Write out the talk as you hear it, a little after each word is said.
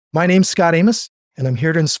My name's Scott Amos, and I'm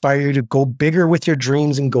here to inspire you to go bigger with your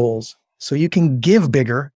dreams and goals so you can give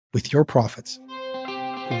bigger with your profits.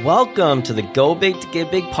 Welcome to the Go Big to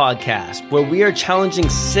Give Big podcast, where we are challenging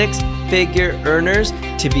six-figure earners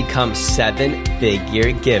to become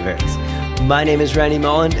seven-figure givers. My name is Randy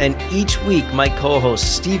Mullen, and each week my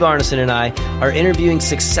co-host Steve Arneson and I are interviewing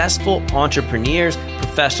successful entrepreneurs,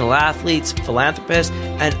 professional athletes, philanthropists,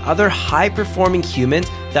 and other high-performing humans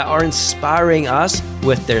that are inspiring us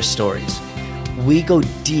with their stories. We go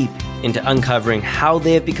deep into uncovering how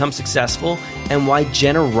they have become successful and why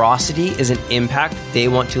generosity is an impact they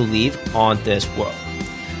want to leave on this world.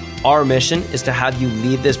 Our mission is to have you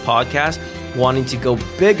leave this podcast wanting to go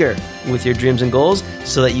bigger with your dreams and goals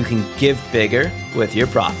so that you can give bigger with your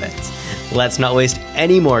profits. Let's not waste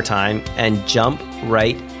any more time and jump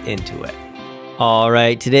right into it. All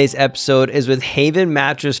right, today's episode is with Haven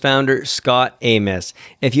Mattress founder Scott Amos.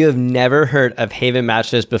 If you have never heard of Haven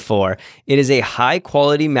Mattress before, it is a high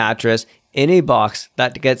quality mattress in a box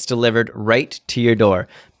that gets delivered right to your door.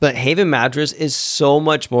 But Haven Mattress is so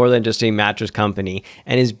much more than just a mattress company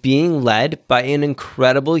and is being led by an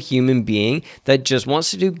incredible human being that just wants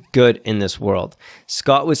to do good in this world.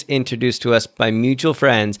 Scott was introduced to us by mutual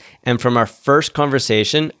friends, and from our first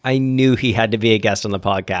conversation, I knew he had to be a guest on the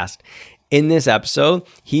podcast. In this episode,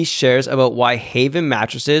 he shares about why Haven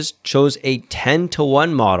Mattresses chose a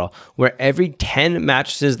 10-to-1 model where every 10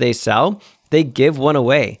 mattresses they sell, they give one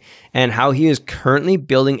away, and how he is currently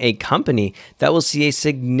building a company that will see a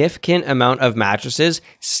significant amount of mattresses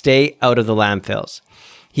stay out of the landfills.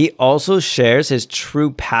 He also shares his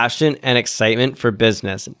true passion and excitement for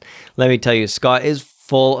business. Let me tell you, Scott is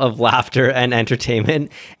full of laughter and entertainment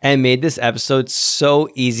and made this episode so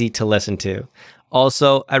easy to listen to.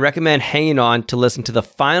 Also, I recommend hanging on to listen to the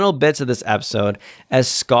final bits of this episode as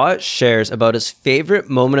Scott shares about his favorite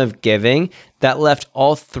moment of giving that left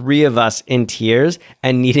all three of us in tears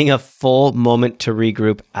and needing a full moment to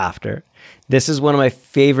regroup after. This is one of my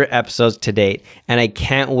favorite episodes to date, and I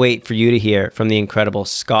can't wait for you to hear from the incredible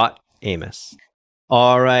Scott Amos.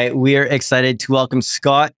 All right, we are excited to welcome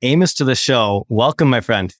Scott Amos to the show. Welcome, my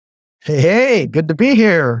friend. Hey, good to be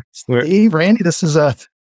here. Steve, Randy, this is a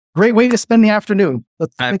great way to spend the afternoon.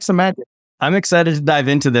 Let's make some magic. I'm excited to dive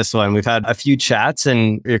into this one. We've had a few chats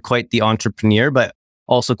and you're quite the entrepreneur, but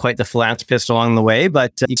also quite the philanthropist along the way.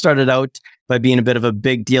 But you started out by being a bit of a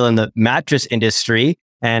big deal in the mattress industry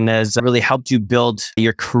and has really helped you build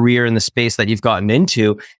your career in the space that you've gotten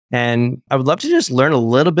into. And I would love to just learn a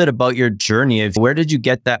little bit about your journey of where did you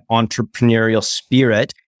get that entrepreneurial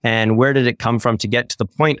spirit and where did it come from to get to the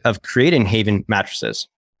point of creating Haven Mattresses?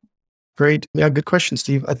 Great. Yeah, good question,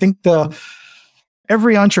 Steve. I think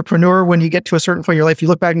every entrepreneur, when you get to a certain point in your life, you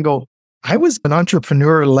look back and go, I was an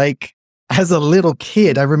entrepreneur like as a little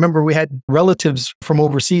kid. I remember we had relatives from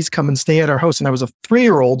overseas come and stay at our house, and I was a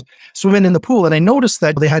 3-year-old swimming in the pool. And I noticed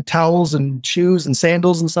that they had towels and shoes and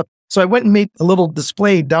sandals and stuff. So I went and made a little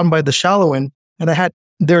display down by the shallow end, and I had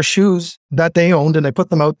their shoes that they owned, and I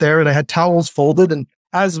put them out there, and I had towels folded. And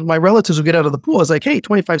as my relatives would get out of the pool, I was like, hey,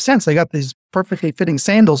 25 cents. I got these perfectly fitting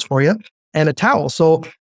sandals for you and a towel. So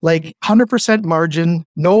like 100% margin,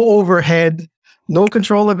 no overhead, no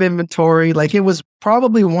control of inventory. Like it was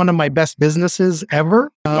probably one of my best businesses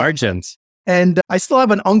ever. Margins. And I still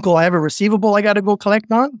have an uncle. I have a receivable I got to go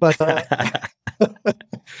collect on, but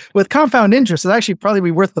with compound interest, it'd actually probably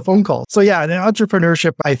be worth the phone call. So yeah, the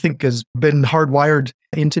entrepreneurship, I think, has been hardwired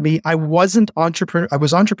into me. I was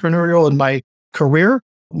entrepreneurial in my career,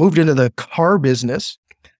 moved into the car business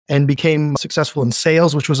and became successful in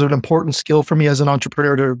sales, which was an important skill for me as an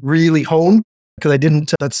entrepreneur to really hone because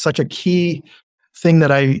that's such a key thing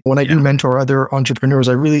that when I do mentor other entrepreneurs,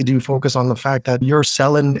 I really do focus on the fact that you're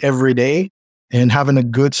selling every day and having a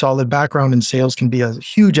good solid background in sales can be a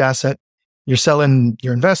huge asset. You're selling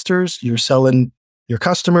your investors, you're selling your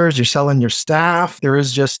customers, you're selling your staff. There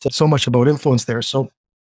is just so much about influence there. So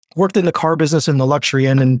worked in the car business in the luxury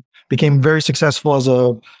end and became very successful as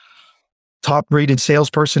a top-rated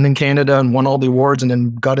salesperson in Canada and won all the awards and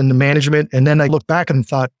then got into management. And then I looked back and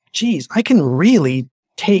thought, geez, I can really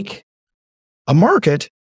take a market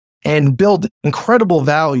and build incredible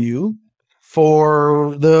value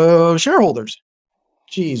for the shareholders.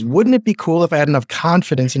 Geez, wouldn't it be cool if I had enough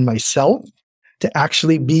confidence in myself to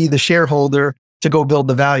actually be the shareholder to go build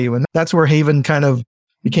the value? And that's where Haven kind of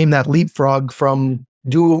became that leapfrog from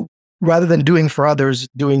rather than doing for others,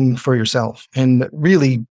 doing for yourself. And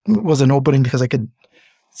really was an opening because I could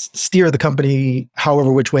steer the company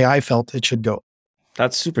however which way I felt it should go.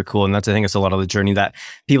 That's super cool. And I think it's a lot of the journey that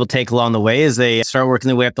people take along the way is they start working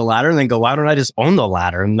their way up the ladder and then go, why don't I just own the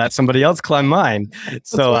ladder and let somebody else climb mine?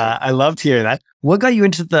 So right. I loved hearing that. What got you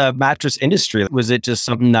into the mattress industry? Was it just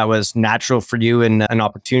something that was natural for you and an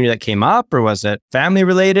opportunity that came up, or was it family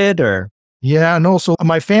related or? Yeah, no. So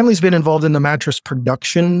my family's been involved in the mattress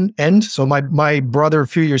production end. So my brother, a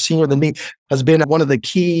few years senior than me, has been one of the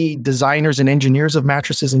key designers and engineers of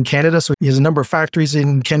mattresses in Canada. So he has a number of factories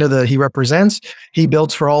in Canada he represents. He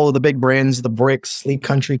builds for all of the big brands, the Bricks, Sleep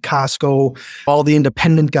Country, Costco, all the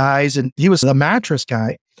independent guys. And he was the mattress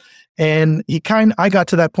guy. And I got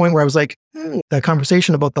to that point where I was like, that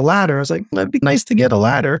conversation about the ladder, I was like, it'd be nice to get a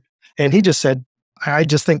ladder. And he just said, I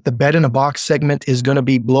just think the bed in a box segment is going to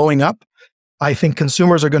be blowing up. I think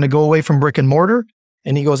consumers are going to go away from brick and mortar.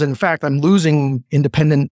 And he goes, in fact, I'm losing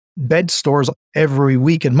independent bed stores every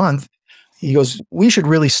week and month. He goes, we should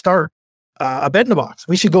really start a bed in a box.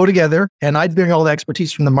 We should go together and I'd bring all the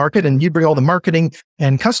expertise from the market and you'd bring all the marketing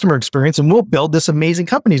and customer experience and we'll build this amazing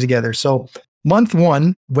company together. So month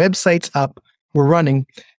one, website's up, we're running.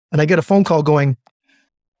 And I get a phone call going,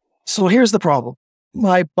 so here's the problem.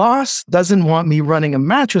 My boss doesn't want me running a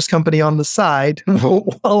mattress company on the side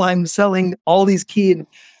while I'm selling all these key.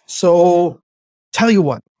 So tell you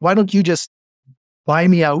what, why don't you just buy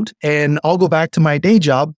me out and I'll go back to my day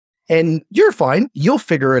job and you're fine. You'll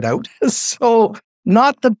figure it out. So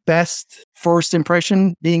not the best first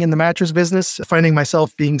impression being in the mattress business, finding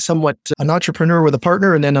myself being somewhat an entrepreneur with a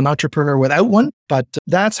partner and then an entrepreneur without one. But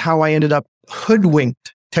that's how I ended up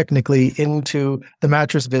hoodwinked technically into the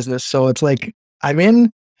mattress business. So it's like, I'm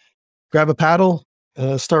in, grab a paddle,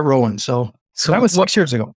 start rowing. So that was 6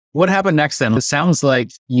 years ago. What happened next then? It sounds like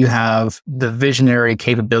you have the visionary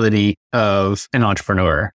capability of an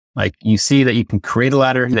entrepreneur. Like you see that you can create a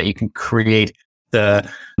ladder, that you can create the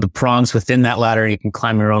prongs within that ladder, and you can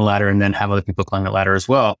climb your own ladder and then have other people climb that ladder as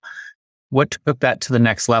well. What took that to the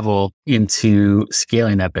next level into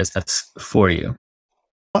scaling that business for you?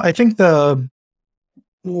 I think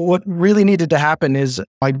what really needed to happen is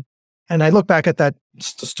and I look back at that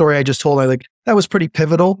story I just told, that was pretty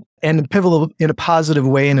pivotal and pivotal in a positive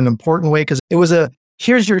way, in an important way, because it was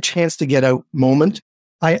here's your chance to get out moment.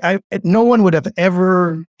 No one would have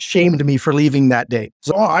ever shamed me for leaving that day.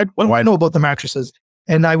 So, what do I know about the mattresses?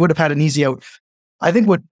 And I would have had an easy out. I think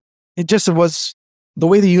it was the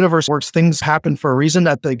way the universe works, things happen for a reason.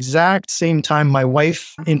 At the exact same time, my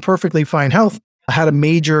wife, in perfectly fine health, had a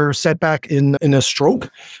major setback in a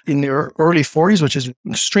stroke in the early 40s, which is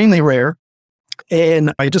extremely rare.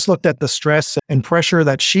 And I just looked at the stress and pressure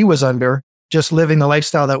that she was under, just living the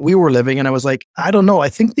lifestyle that we were living. And I was like, I don't know. I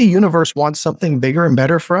think the universe wants something bigger and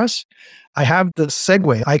better for us. I have the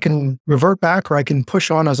segue. I can revert back or I can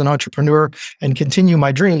push on as an entrepreneur and continue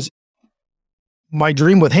my dreams. My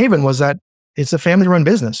dream with Haven was that it's a family-run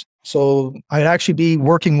business. So I'd actually be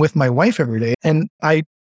working with my wife every day. And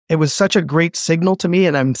it was such a great signal to me.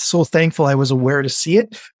 And I'm so thankful I was aware to see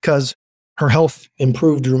it because her health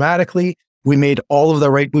improved dramatically. We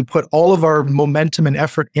put all of our momentum and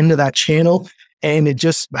effort into that channel and it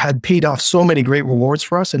just had paid off so many great rewards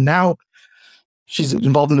for us. And now she's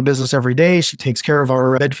involved in the business every day. She takes care of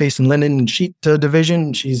our bed face and linen and sheet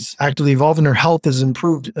division. She's actively involved and her health has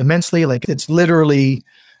improved immensely. Like it's literally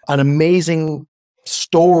an amazing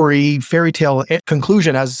story, fairy tale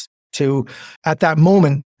conclusion as to at that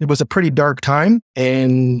moment, it was a pretty dark time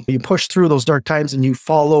and you push through those dark times and you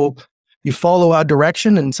follow a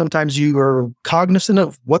direction. And sometimes you are cognizant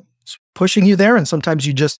of what's pushing you there. And sometimes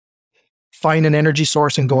you just find an energy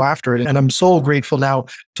source and go after it. And I'm so grateful now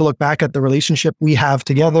to look back at the relationship we have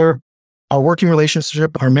together, our working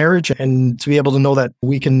relationship, our marriage, and to be able to know that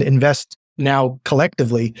we can invest now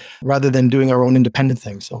collectively rather than doing our own independent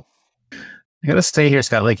thing. So I got to stay here,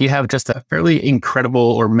 Scott. Like you have just a fairly incredible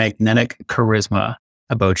or magnetic charisma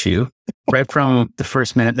about you right from the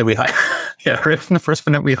first minute that right from the first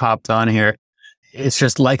minute we hopped on here. It's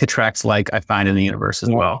just like attracts like, I find in the universe as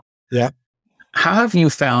well. Yeah. How have you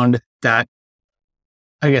found that,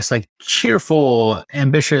 I guess, like cheerful,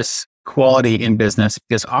 ambitious quality in business?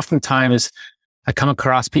 Because oftentimes I come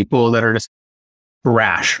across people that are just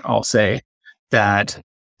brash, I'll say, that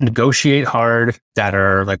negotiate hard, that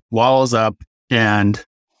are like walls up and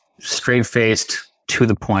straight faced to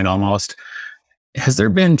the point almost. Has there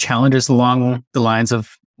been challenges along the lines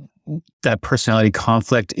of that personality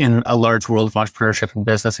conflict in a large world of entrepreneurship and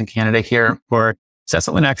business in Canada here? Or is that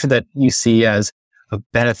something actually that you see as a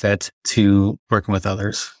benefit to working with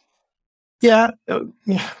others? Yeah,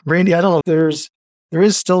 Randy, I don't know. There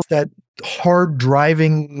is still that hard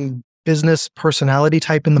driving business personality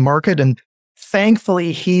type in the market. And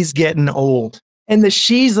thankfully he's getting old and the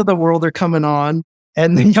she's of the world are coming on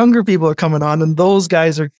And the younger people are coming on, and those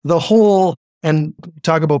guys are the whole, and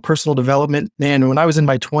talk about personal development. Man, when I was in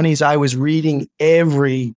my 20s, I was reading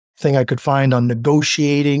everything I could find on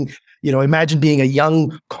negotiating. Imagine being a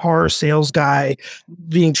young car sales guy,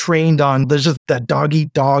 being trained on, there's just that dog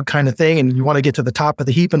eat dog kind of thing. And you want to get to the top of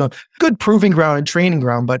the heap, and a good proving ground and training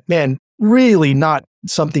ground. But man, really not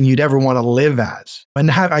something you'd ever want to live as. And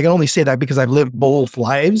I can only say that because I've lived both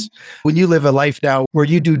lives. When you live a life now where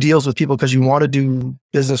you do deals with people because you want to do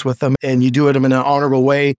business with them, and you do it in an honorable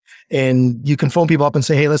way, and you can phone people up and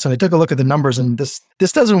say, hey, listen, I took a look at the numbers and this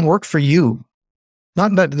doesn't work for you.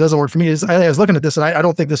 Not that it doesn't work for me. I was looking at this and I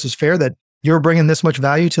don't think this is fair that you're bringing this much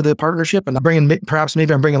value to the partnership, and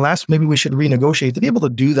maybe I'm bringing less. Maybe we should renegotiate. To be able to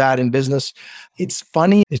do that in business, it's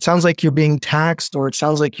funny. It sounds like you're being taxed, or it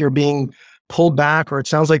sounds like you're being pulled back, or it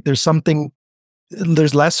sounds like there's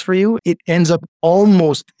less for you. It ends up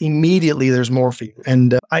almost immediately there's more for you.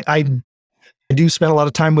 And I do spend a lot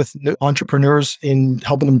of time with entrepreneurs in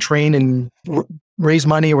helping them train and raise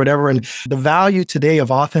money or whatever. And the value today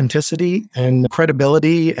of authenticity and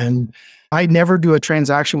credibility. And I never do a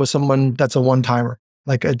transaction with someone that's a one-timer.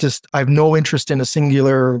 Like I have no interest in a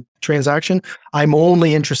singular transaction. I'm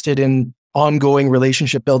only interested in ongoing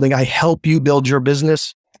relationship building. I help you build your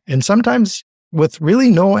business. And sometimes with really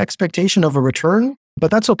no expectation of a return,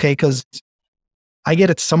 but that's okay because I get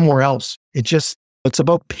it somewhere else. It's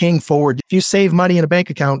about paying forward. If you save money in a bank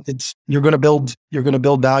account, you're going to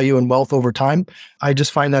build value and wealth over time. I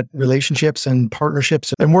just find that relationships and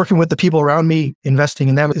partnerships and working with the people around me, investing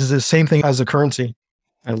in them is the same thing as a currency.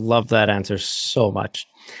 I love that answer so much.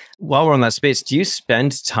 While we're on that space, do you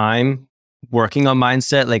spend time working on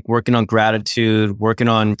mindset, like working on gratitude, working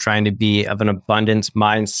on trying to be of an abundance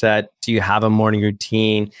mindset? Do you have a morning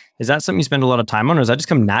routine? Is that something you spend a lot of time on, or does that just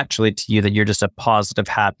come naturally to you that you're just a positive,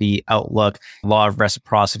 happy outlook? Law of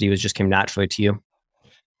reciprocity just came naturally to you?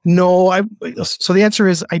 No, so the answer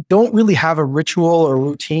is I don't really have a ritual or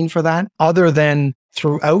routine for that other than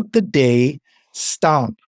throughout the day,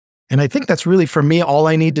 stop. And I think that's really for me, all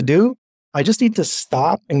I need to do. I just need to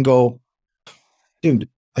stop and go, dude,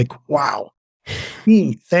 like, wow,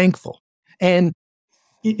 be thankful. And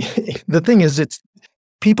the thing is,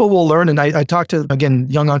 people will learn. And I talk to, again,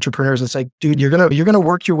 young entrepreneurs. It's like, dude, you're going to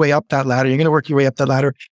work your way up that ladder. You're going to work your way up that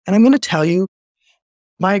ladder. And I'm going to tell you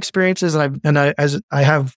my experiences. I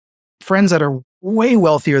have friends that are way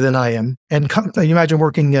wealthier than I am. And you imagine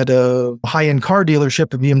working at a high-end car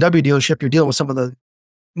dealership, a BMW dealership, you're dealing with some of the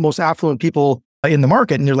most affluent people in the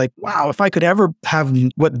market. And you're like, wow, if I could ever have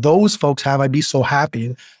what those folks have, I'd be so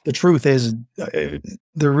happy. The truth is,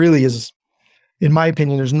 there really is, in my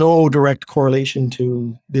opinion, there's no direct correlation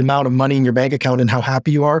to the amount of money in your bank account and how happy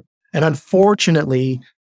you are. And unfortunately,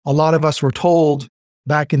 a lot of us were told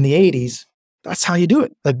back in the 80s, that's how you do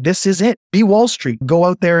it. Like, this is it. Be Wall Street. Go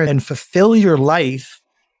out there and fulfill your life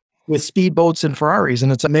with speedboats and Ferraris.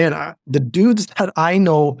 And it's the dudes that I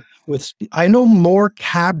know I know more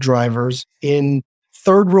cab drivers in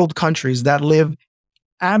third world countries that live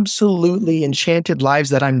absolutely enchanted lives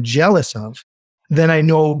that I'm jealous of than I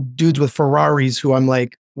know dudes with Ferraris who I'm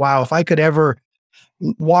like, wow, if I could ever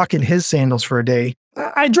walk in his sandals for a day,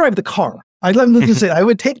 I'd drive the car. I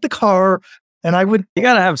would take the car and I would. You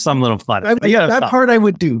got to have some little fun. That part I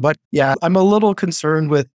would do. But yeah, I'm a little concerned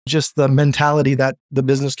with just the mentality that the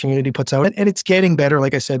business community puts out. And it's getting better.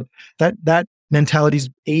 Like I said, that mentality's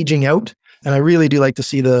aging out. And I really do like to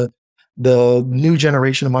see the new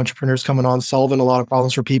generation of entrepreneurs coming on, solving a lot of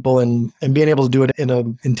problems for people and being able to do it in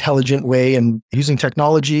an intelligent way and using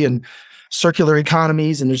technology and circular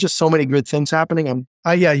economies. And there's just so many good things happening.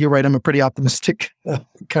 Yeah, you're right. I'm a pretty optimistic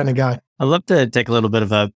kind of guy. I'd love to take a little bit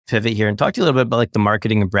of a pivot here and talk to you a little bit about like the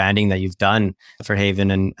marketing and branding that you've done for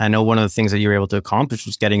Haven. And I know one of the things that you were able to accomplish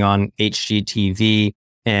was getting on HGTV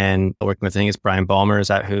and working with, I think it's Brian Ballmer, is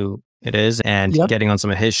that who it is? And getting on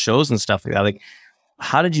some of his shows and stuff like that. Like,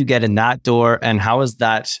 how did you get in that door, and how has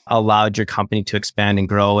that allowed your company to expand and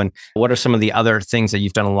grow? And what are some of the other things that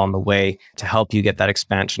you've done along the way to help you get that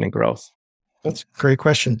expansion and growth? That's a great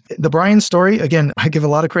question. The Brian story, again, I give a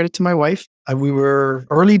lot of credit to my wife. We were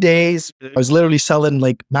early days. I was literally selling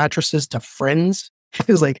like mattresses to friends. It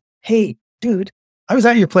was like, hey, dude, I was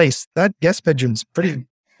at your place. That guest bedroom's pretty.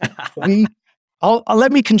 I'll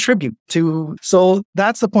let me contribute to. So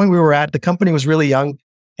that's the point we were at. The company was really young.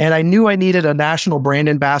 And I knew I needed a national brand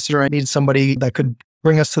ambassador. I needed somebody that could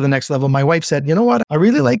bring us to the next level. My wife said, you know what? I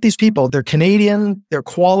really like these people. They're Canadian, they're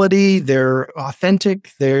quality, they're authentic,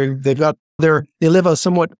 they live a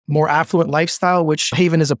somewhat more affluent lifestyle, which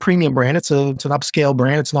Haven is a premium brand. It's an upscale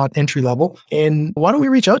brand. It's not entry level. And why don't we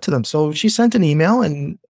reach out to them? So she sent an email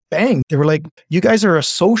and bang. They were like, you guys are a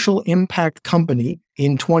social impact company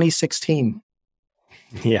in 2016.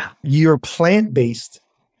 Yeah. You're plant-based.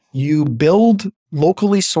 You build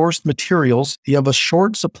locally sourced materials. You have a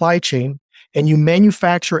short supply chain and you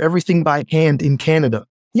manufacture everything by hand in Canada.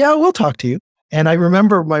 Yeah, we'll talk to you. And I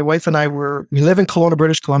remember my wife and we live in Kelowna,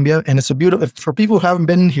 British Columbia, and it's a beautiful, for people who haven't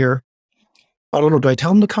been here, I don't know, do I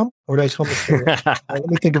tell them to come or do I tell them to stay? Let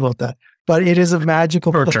me think about that. But it is a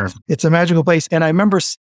magical place. It's a magical place. And I remember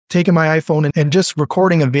taking my iPhone and just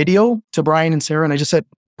recording a video to Brian and Sarah. And I just said,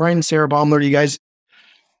 Brian and Sarah Baumler, you guys,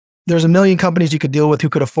 there's a million companies you could deal with who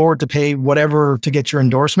could afford to pay whatever to get your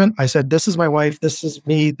endorsement. I said, this is my wife. This is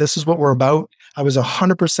me. This is what we're about. I was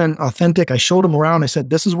 100% authentic. I showed them around. I said,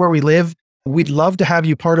 this is where we live. We'd love to have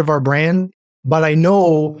you part of our brand, but I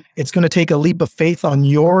know it's going to take a leap of faith on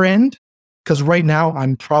your end because right now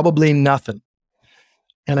I'm probably nothing.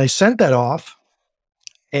 And I sent that off.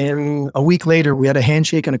 And a week later, we had a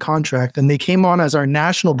handshake and a contract, and they came on as our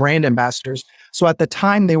national brand ambassadors. So at the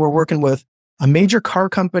time, they were working with a major car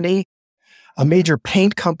company, a major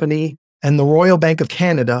paint company, and the Royal Bank of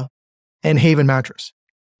Canada, and Haven Mattress.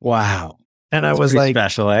 Wow. And I was like,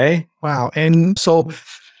 special, eh? Wow. And so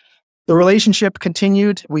the relationship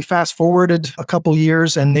continued. We fast forwarded a couple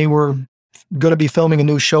years, and they were going to be filming a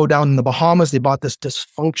new show down in the Bahamas. They bought this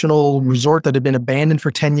dysfunctional resort that had been abandoned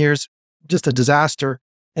for 10 years, just a disaster.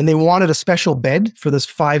 And they wanted a special bed for this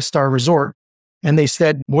 5-star resort. And they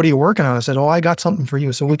said, what are you working on? I said, oh, I got something for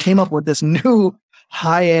you. So we came up with this new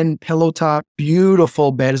high-end pillow top,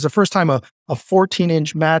 beautiful bed. It's the first time a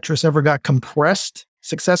 14-inch mattress ever got compressed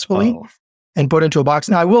successfully and put into a box.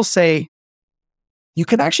 Now, I will say, you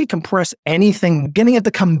can actually compress anything. Getting it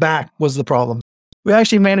to come back was the problem. We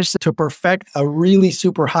actually managed to perfect a really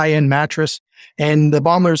super high-end mattress, and the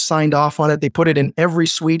Baumlers signed off on it. They put it in every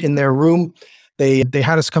suite in their room. They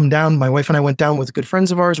had us come down. My wife and I went down with good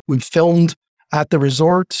friends of ours. We filmed at the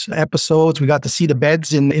resort episodes. We got to see the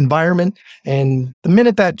beds in the environment. And the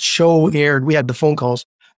minute that show aired, we had the phone calls.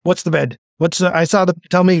 What's the bed? I saw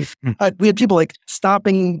tell me, we had people like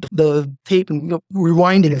stopping the tape and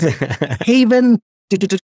rewinding it. Haven,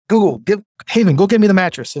 Google, Haven, go get me the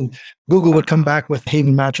mattress. And Google would come back with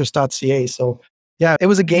havenmattress.ca. So yeah, it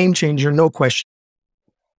was a game changer, no question.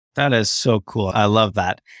 That is so cool. I love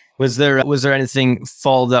that. Was there anything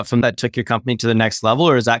followed up from that took your company to the next level,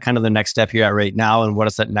 or is that kind of the next step you're at right now? And what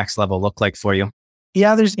does that next level look like for you?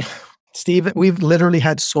 Yeah, Steve, we've literally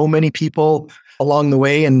had so many people along the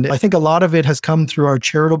way. And I think a lot of it has come through our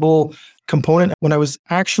charitable component. When I was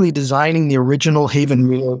actually designing the original Haven,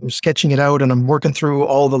 we were sketching it out and I'm working through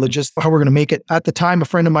all the logistics, how we're going to make it. At the time, a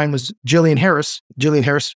friend of mine was Jillian Harris,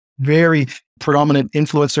 very predominant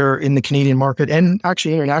influencer in the Canadian market and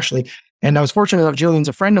actually internationally. And I was fortunate enough, Jillian's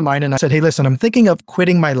a friend of mine. And I said, hey, listen, I'm thinking of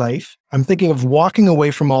quitting my life. I'm thinking of walking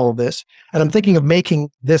away from all of this. And I'm thinking of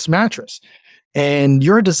making this mattress. And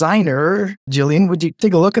you're a designer, Jillian, would you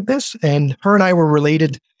take a look at this? And her and I were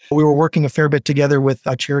related. We were working a fair bit together with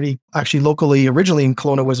a charity, actually locally, originally in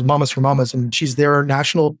Kelowna was Mamas for Mamas. And she's their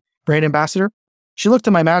national brand ambassador. She looked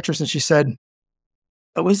at my mattress and she said,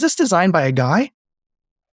 oh, was this designed by a guy?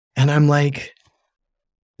 And I'm like,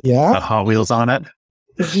 yeah. Hot Wheels on it.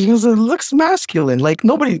 She goes, it looks masculine. Like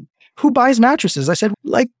nobody who buys mattresses. I said,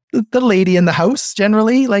 like the lady in the house,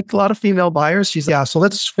 generally, like a lot of female buyers. She's like, yeah, so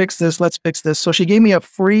let's fix this. So she gave me a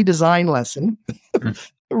free design lesson,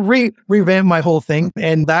 revamp my whole thing.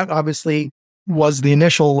 And that obviously was the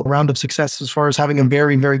initial round of success as far as having a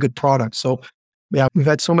very, very good product. So yeah, we've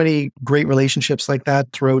had so many great relationships like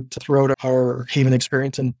that throughout our Haven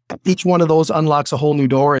experience. And each one of those unlocks a whole new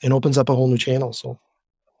door and opens up a whole new channel. So.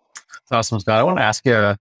 That's awesome, Scott. I want to ask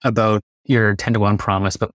you about your 10-to-1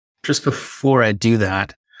 promise, but just before I do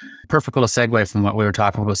that, perfect little segue from what we were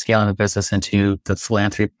talking about scaling the business into the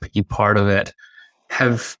philanthropy part of it.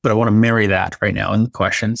 But I want to marry that right now in the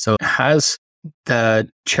question. So has the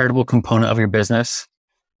charitable component of your business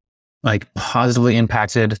like positively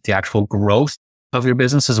impacted the actual growth of your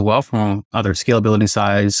business as well from other scalability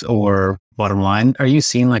size or bottom line? Are you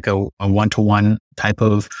seeing like a one-to-one type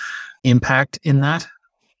of impact in that?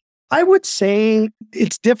 I would say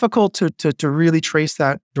it's difficult to really trace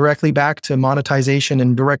that directly back to monetization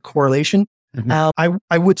and direct correlation. Mm-hmm.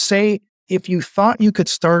 I would say if you thought you could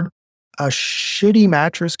start a shitty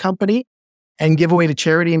mattress company and give away to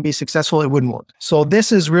charity and be successful, it wouldn't work. So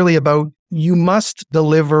this is really about you must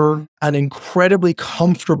deliver an incredibly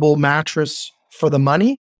comfortable mattress for the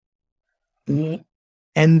money. And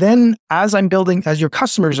then as your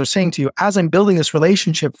customers are saying to you, as I'm building this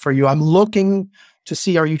relationship for you, I'm looking to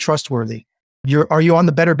see, are you trustworthy? Are you on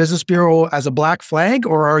the Better Business Bureau as a black flag,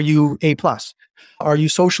 or are you A plus? Are you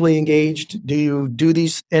socially engaged? Do you do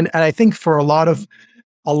these? And I think for a lot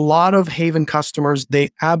of Haven customers, they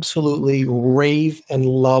absolutely rave and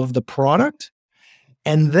love the product.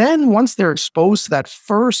 And then once they're exposed to that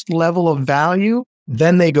first level of value,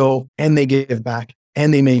 then they go and they give back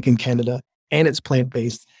and they make in Canada and it's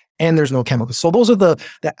plant-based and there's no chemicals. So those are the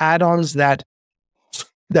add-ons that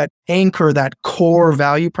anchor that core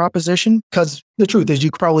value proposition. Because the truth is, you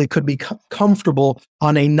probably could be comfortable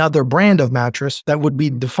on another brand of mattress that would be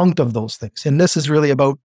defunct of those things. And this is really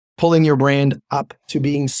about pulling your brand up to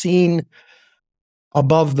being seen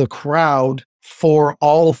above the crowd for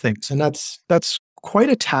all things. And that's quite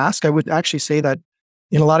a task. I would actually say that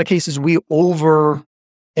in a lot of cases, we over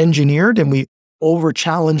engineered and we over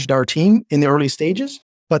challenged our team in the early stages.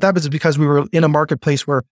 But that was because we were in a marketplace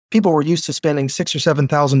where people were used to spending $6,000 or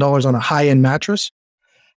 $7,000 on a high-end mattress.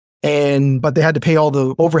 But they had to pay all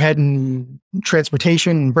the overhead and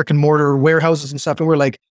transportation and brick and mortar warehouses and stuff. And we're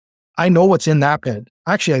like, I know what's in that bed.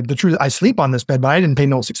 Actually, the truth, I sleep on this bed, but I didn't pay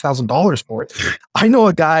no $6,000 for it. I know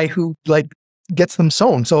a guy who gets them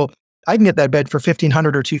sewn. So I can get that bed for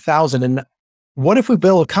 $1,500 or $2,000. And what if we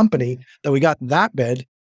build a company that we got that bed,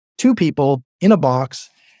 2 people in a box,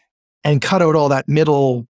 and cut out all that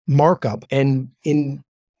middle markup? And in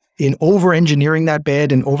over-engineering that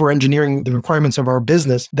bed and over-engineering the requirements of our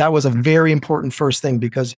business, that was a very important first thing,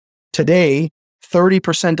 because today,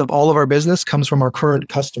 30% of all of our business comes from our current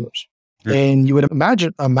customers. Yeah. And you would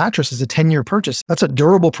imagine a mattress is a 10-year purchase. That's a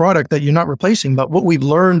durable product that you're not replacing. But what we've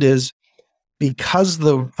learned is, because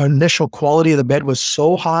the initial quality of the bed was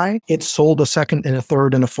so high, it sold a second and a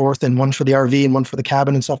third and a fourth, and one for the RV and one for the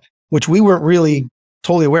cabin and stuff, which we weren't really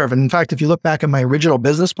totally aware of. And in fact, if you look back at my original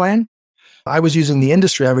business plan, I was using the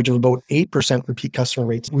industry average of about 8% repeat customer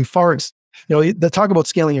rates. We the talk about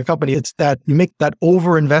scaling your company, it's that you make that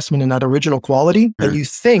over investment in that original quality, and you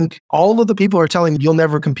think all of the people are telling you you'll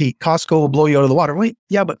never compete. Costco will blow you out of the water. Wait,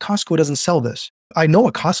 yeah, but Costco doesn't sell this. I know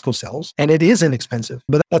what Costco sells, and it is inexpensive,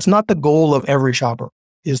 but that's not the goal of every shopper,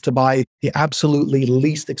 is to buy the absolutely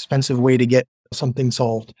least expensive way to get something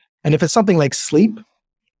solved. And if it's something like sleep,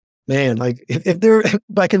 man, if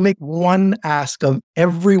I can make one ask of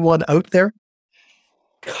everyone out there,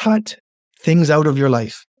 cut things out of your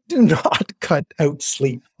life. Do not cut out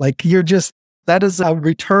sleep. That is a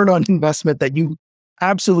return on investment that you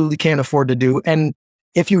absolutely can't afford to do. And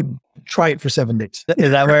if you try it for 7 days.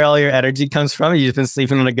 Is that where all your energy comes from? You've been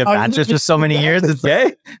sleeping on a good mattress for so many years. It's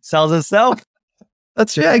okay. Sells itself.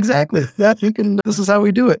 Exactly. This is how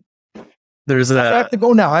we do it. I have to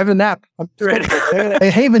go now. I have a nap.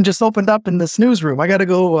 Haven just opened up in the snooze room. I got to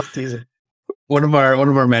go. One of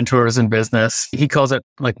our mentors in business, he calls it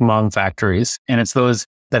like mom factories. And it's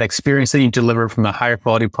that experience that you deliver from a higher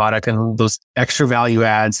quality product and those extra value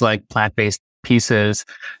adds like plant-based pieces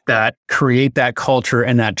that create that culture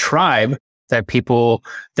and that tribe that people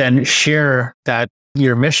then share that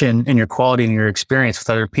your mission and your quality and your experience with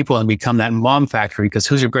other people and become that mom factory. Because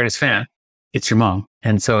who's your greatest fan? It's your mom.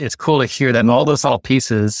 And so it's cool to hear that all those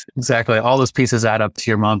pieces add up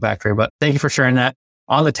to your mom factory. But thank you for sharing that.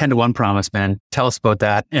 On the 10-to-1 promise, man, tell us about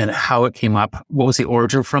that and how it came up. What was the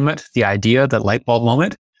origin from it? The idea, that light bulb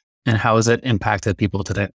moment, and how has it impacted people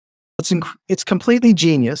today? It's completely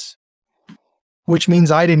genius, which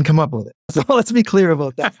means I didn't come up with it. So let's be clear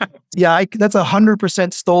about that. Yeah, that's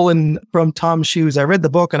 100% stolen from Tom's shoes. I read the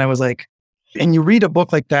book and I was like, and you read a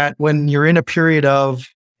book like that when you're in a period of,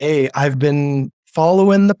 hey, I've been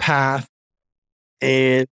following the path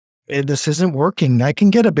and this isn't working. I can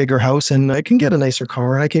get a bigger house and I can get a nicer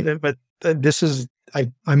car. But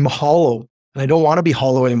I'm hollow and I don't want to be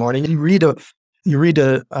hollow anymore. And you read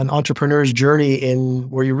an entrepreneur's journey in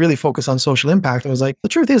where you really focus on social impact. And I was like, the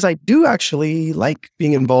truth is, I do actually like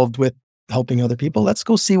being involved with helping other people. Let's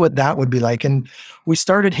go see what that would be like. And we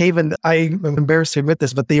started Haven. I'm embarrassed to admit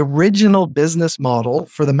this, but the original business model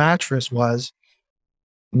for the mattress was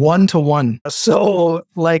 1-to-1. So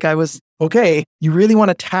I was, okay, you really want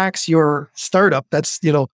to tax your startup. That's,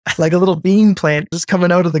 like a little bean plant just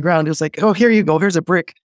coming out of the ground. It was like, oh, here you go. Here's a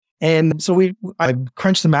brick. And so I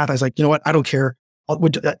crunched the math. I was like, you know what? I don't care. I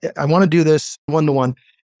want to do this 1-to-1.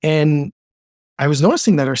 And I was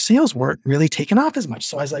noticing that our sales weren't really taking off as much.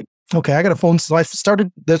 So I was like, okay, I got a phone. So I started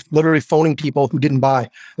literally phoning people who didn't buy. I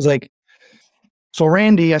was like, so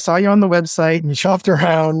Randy, I saw you on the website and you shopped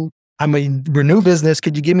around. We're new business.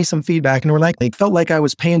 Could you give me some feedback? And we're like, it felt like I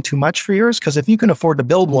was paying too much for yours. Cause if you can afford to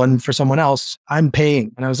build one for someone else, I'm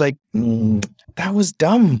paying. And I was like, that was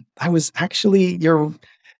dumb. I was actually,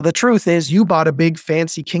 the truth is you bought a big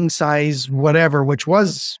fancy king size, whatever, which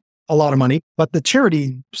was a lot of money. But the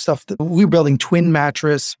charity stuff, that we were building twin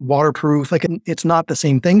mattress, waterproof, like it's not the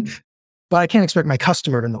same thing, but I can't expect my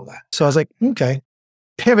customer to know that. So I was like, okay,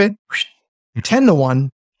 pivot, 10-1,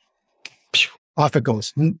 off it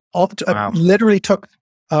goes. I literally took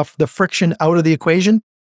the friction out of the equation.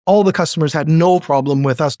 All the customers had no problem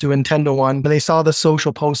with us doing 10-1. They saw the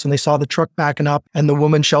social posts and they saw the truck backing up and the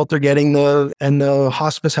women's shelter getting and the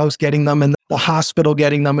hospice house getting them and the hospital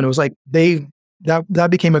getting them. And it was like, that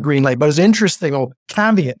became a green light. But it's interesting. Oh,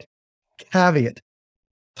 caveat.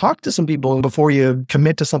 Talk to some people before you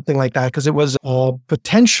commit to something like that, because it was a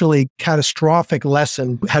potentially catastrophic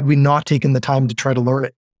lesson had we not taken the time to try to learn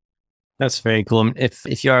it. That's very cool.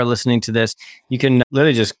 If you are listening to this, you can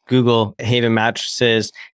literally just Google Haven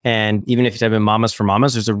Mattresses. And even if you type in Mamas for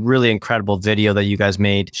Mamas, there's a really incredible video that you guys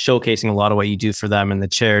made showcasing a lot of what you do for them and the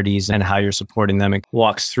charities and how you're supporting them. It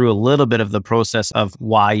walks through a little bit of the process of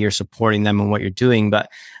why you're supporting them and what you're doing. But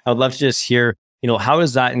I would love to just hear, how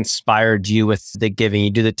has that inspired you with the giving?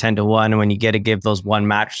 You do the 10-1, and when you get to give those 1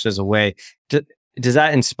 mattresses away, does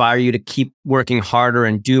that inspire you to keep working harder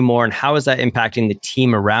and do more? And how is that impacting the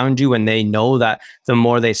team around you when they know that the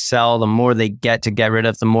more they sell, the more they get to get rid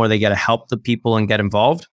of, the more they get to help the people and get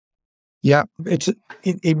involved? Yeah,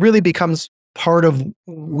 it really becomes part of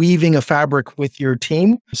weaving a fabric with your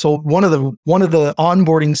team. So one of the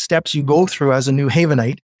onboarding steps you go through as a new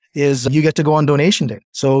Havenite is you get to go on donation day.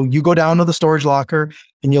 So you go down to the storage locker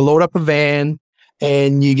and you load up a van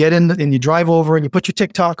and you get in and you drive over and you put your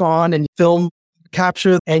TikTok on and you film,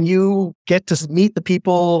 capture, and you get to meet the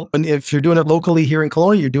people. And if you're doing it locally here in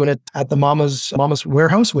Kelowna, you're doing it at the Mama's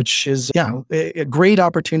Warehouse, which is a great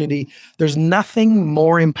opportunity. There's nothing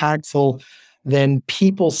more impactful than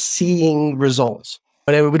people seeing results.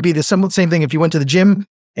 But it would be the same thing if you went to the gym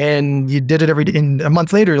and you did it every day, and a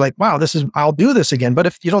month later, you're like, wow, I'll do this again. But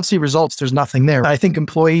if you don't see results, there's nothing there. I think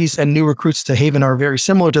employees and new recruits to Haven are very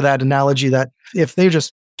similar to that analogy, that if they're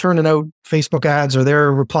just turning out Facebook ads or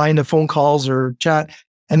they're replying to phone calls or chat,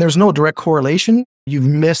 and there's no direct correlation, you've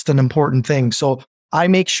missed an important thing. So I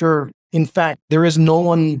make sure, in fact, there is no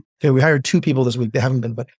one, we hired 2 people this week, they haven't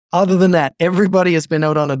been, but other than that, everybody has been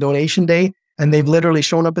out on a donation day and they've literally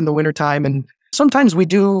shown up in the wintertime. And sometimes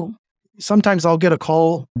I'll get a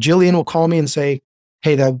call. Jillian will call me and say,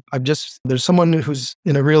 hey, there's someone who's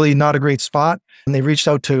in a really not a great spot. And they reached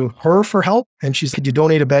out to her for help. And she's, could you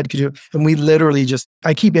donate a bed? And we literally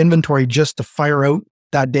I keep inventory just to fire out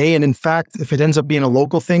that day. And in fact, if it ends up being a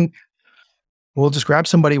local thing, we'll just grab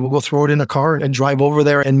somebody, we'll go throw it in a car and drive over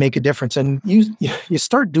there and make a difference. And you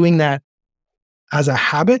start doing that as a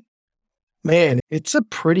habit, man, it's a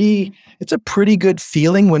pretty good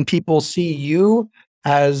feeling when people see you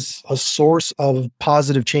as a source of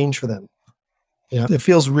positive change for them. Yeah, it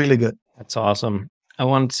feels really good. That's awesome. I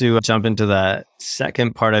wanted to jump into the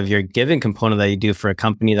second part of your giving component that you do for a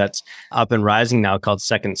company that's up and rising now called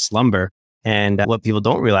Second Slumber. And what people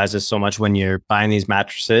don't realize is so much when you're buying these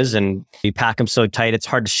mattresses and you pack them so tight, it's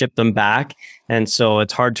hard to ship them back. And so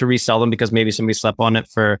it's hard to resell them because maybe somebody slept on it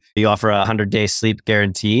you offer a 100-day sleep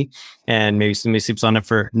guarantee, and maybe somebody sleeps on it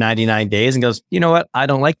for 99 days and goes, you know what, I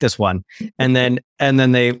don't like this one. And then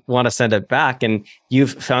they want to send it back. And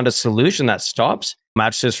you've found a solution that stops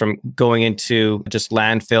mattresses from going into just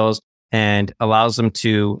landfills and allows them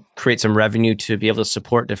to create some revenue to be able to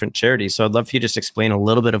support different charities. So I'd love for you to just explain a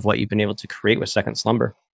little bit of what you've been able to create with Second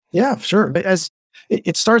Slumber. Yeah, sure. But as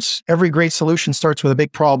it starts, every great solution starts with a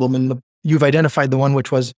big problem. And you've identified the one,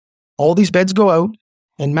 which was all these beds go out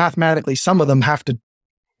and mathematically some of them have to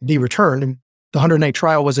be returned. And the 100-night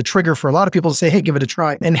trial was a trigger for a lot of people to say, hey, give it a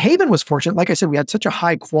try. And Haven was fortunate. Like I said, we had such a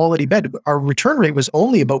high quality bed. Our return rate was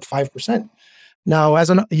only about 5%. Now, as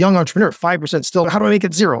a young entrepreneur, 5% still, how do I make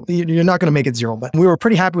it 0? You're not going to make it 0, but we were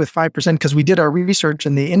pretty happy with 5% because we did our research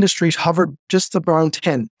and the industry hovered just around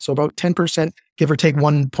 10. So about 10%, give or take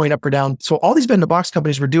 1 point up or down. So all these bed-in-a-box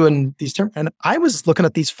companies were doing these terms. And I was looking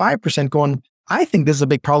at these 5% going, I think this is a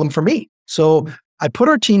big problem for me. So I put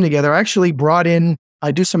our team together. I actually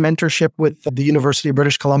I do some mentorship with the University of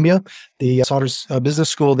British Columbia, the Sauter's Business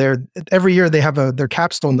School there. Every year they have their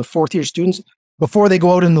capstone, the 4th-year students, before they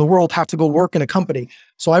go out into the world, have to go work in a company.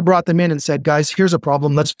 So I brought them in and said, guys, here's a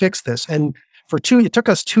problem. Let's fix this. And it took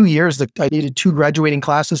us 2 years. I needed 2 graduating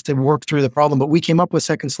classes to work through the problem, but we came up with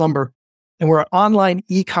Second Slumber, and we're an online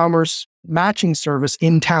e-commerce matching service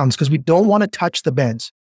in towns because we don't want to touch the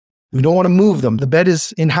beds. We don't want to move them. The bed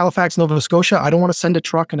is in Halifax, Nova Scotia. I don't want to send a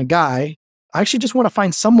truck and a guy. I actually just want to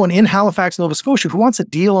find someone in Halifax, Nova Scotia who wants a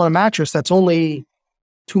deal on a mattress that's only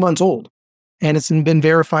 2 months old. And it's been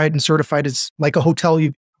verified and certified as like a hotel.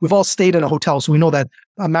 We've all stayed in a hotel, so we know that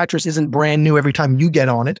a mattress isn't brand new every time you get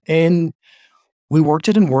on it. And we worked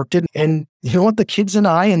it and worked it. And you know what? The kids and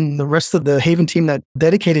I and the rest of the Haven team that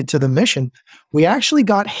dedicated to the mission, we actually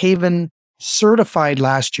got Haven certified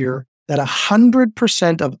last year that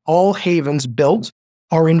 100% of all Havens built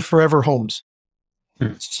are in forever homes.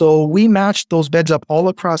 So we matched those beds up all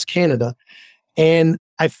across Canada. And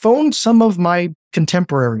I phoned some of my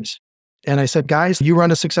contemporaries and I said, guys, you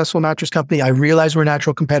run a successful mattress company. I realize we're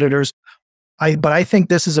natural competitors. But I think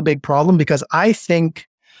this is a big problem because I think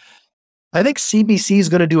CBC is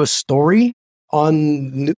going to do a story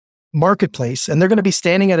on Marketplace and they're going to be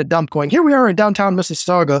standing at a dump going, here we are in downtown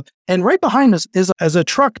Mississauga. And right behind us is a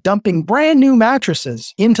truck dumping brand new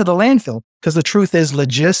mattresses into the landfill. Because the truth is,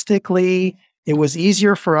 logistically, it was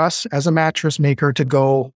easier for us as a mattress maker to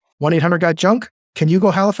go 1-800-GOT-JUNK. Can you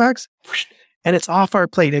go Halifax? And it's off our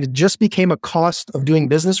plate. And it just became a cost of doing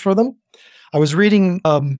business for them. I was reading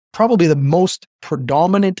probably the most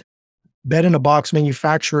predominant bed-in-a-box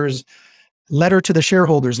manufacturer's letter to the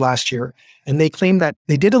shareholders last year. And they claimed that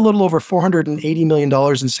they did a little over $480 million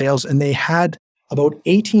in sales and they had about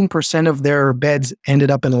 18% of their beds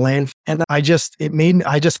ended up in a landfill. And I just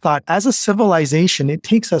thought, as a civilization, it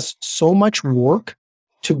takes us so much work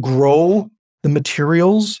to grow the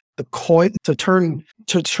materials, the coil, to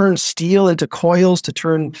turn steel into coils, to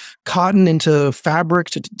turn cotton into fabric,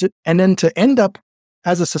 and then to end up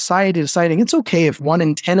as a society deciding it's okay if 1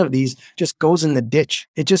 in 10 of these just goes in the ditch.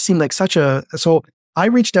 It just seemed like so I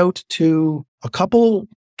reached out to a couple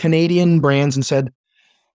Canadian brands and said,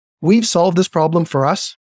 we've solved this problem for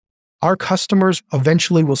us. Our customers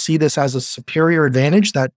eventually will see this as a superior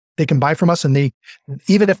advantage that they can buy from us. And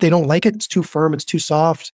even if they don't like it, it's too firm, it's too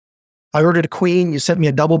soft. I ordered a queen, you sent me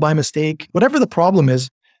a double by mistake. Whatever the problem is,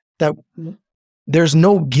 that there's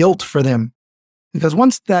no guilt for them. Because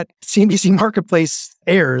once that CBC Marketplace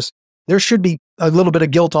airs, there should be a little bit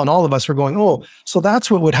of guilt on all of us for going, oh, so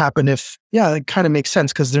that's what would happen if, yeah, it kind of makes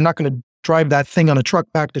sense because they're not going to drive that thing on a truck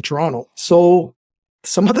back to Toronto. So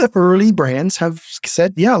some of the early brands have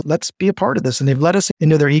said, yeah, let's be a part of this. And they've let us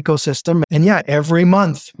into their ecosystem. And yeah, every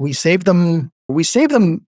month we save them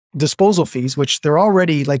disposal fees, which they're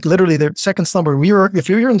already like literally their second slumber. If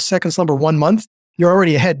you're in second slumber 1 month, you're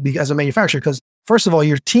already ahead as a manufacturer because first of all,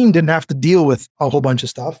 your team didn't have to deal with a whole bunch of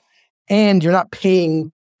stuff and you're not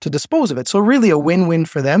paying to dispose of it. So really a win-win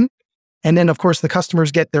for them. And then of course the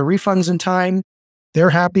customers get their refunds in time. They're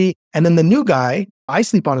happy. And then the new guy, I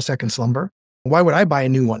sleep on a second slumber. Why would I buy a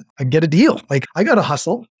new one? I get a deal. Like I got to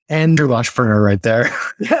hustle. And true entrepreneur right there.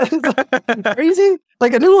 Yeah, crazy.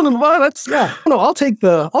 Like a new one. No,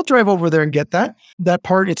 I'll drive over there and get that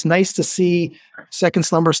part. It's nice to see Second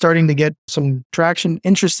Slumber starting to get some traction.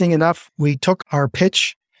 Interesting enough, we took our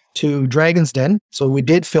pitch to Dragon's Den. So we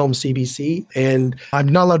did film CBC and I'm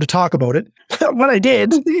not allowed to talk about it. What I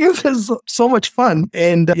did, it was so much fun.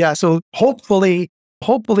 And so hopefully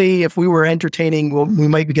if we were entertaining, we'll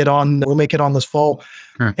make it on this fall.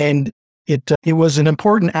 Sure. And it was an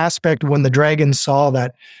important aspect when the Dragons saw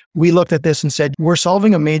that we looked at this and said, we're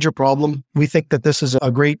solving a major problem. We think that this is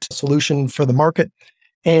a great solution for the market.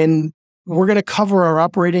 And we're going to cover our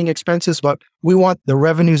operating expenses, but we want the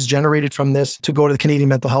revenues generated from this to go to the Canadian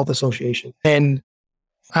Mental Health Association. And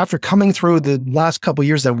after coming through the last couple of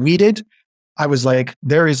years that we did, I was like,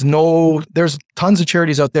 there's tons of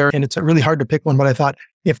charities out there and it's really hard to pick one. But I thought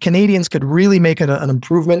if Canadians could really make it an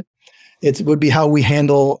improvement, it would be how we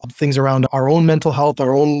handle things around our own mental health,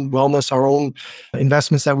 our own wellness, our own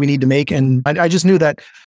investments that we need to make. And I just knew that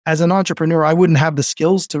as an entrepreneur, I wouldn't have the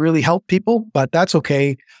skills to really help people, but that's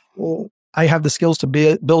okay. Well, I have the skills to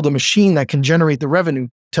build a machine that can generate the revenue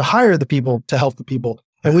to hire the people to help the people.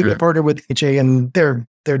 And we've partnered with HA and they're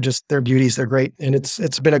beauties. They're great. And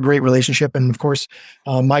it's been a great relationship. And of course,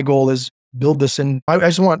 my goal is build this. And I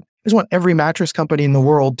just want every mattress company in the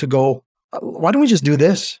world to go, why don't we just do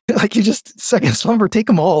this? Like you just Second Slumber, take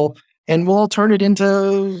them all and we'll all turn it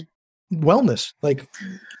into wellness.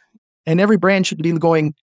 And every brand should be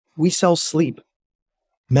going, we sell sleep,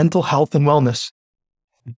 mental health and wellness.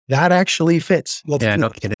 That actually fits. No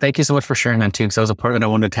kidding. Thank you so much for sharing that too. Because that was a part that I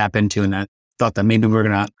wanted to tap into and I thought that maybe we're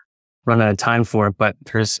going to run out of time for it. But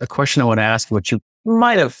there's a question I want to ask, which you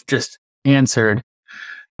might have just answered,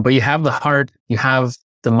 but you have the heart, you have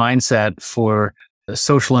the mindset for the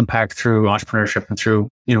social impact through entrepreneurship and through,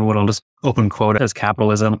 what I'll just open quote as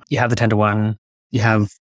capitalism. You have the 10-to-1, you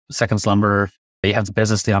have Second Slumber, you have the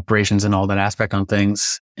business, the operations and all that aspect on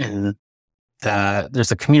things. And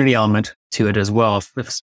there's a community element to it as well.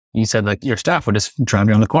 If you said like your staff would just drive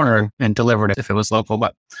around the corner and deliver it if it was local,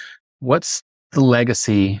 but what's the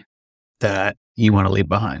legacy that you want to leave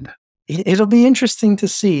behind? It'll be interesting to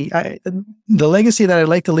see. The legacy that I'd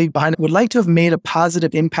like to leave behind would like to have made a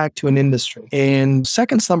positive impact to an industry. And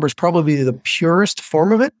second slumber is probably the purest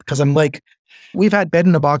form of it because I'm like, we've had bed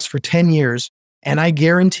in a box for 10 years. And I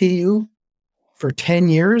guarantee you for 10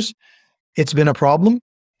 years, it's been a problem.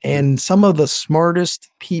 And some of the smartest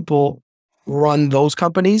people run those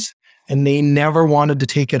companies and they never wanted to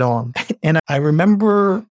take it on. And I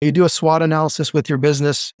remember you do a SWOT analysis with your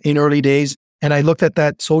business in early days. And I looked at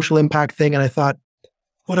that social impact thing and I thought,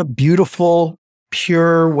 what a beautiful,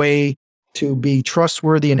 pure way to be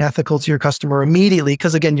trustworthy and ethical to your customer immediately.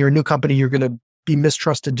 Because again, you're a new company, you're going to be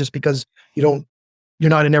mistrusted just because you're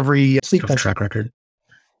not in every sleep track record.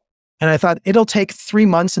 And I thought it'll take 3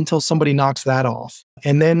 months until somebody knocks that off.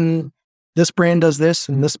 And then this brand does this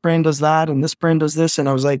and this brand does that and this brand does this. And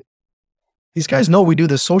I was like, these guys know we do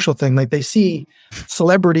this social thing. Like they see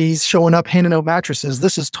celebrities showing up, handing out mattresses.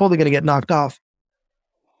 This is totally going to get knocked off.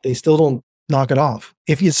 They still don't knock it off.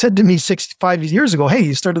 If you said to me 65 years ago, hey,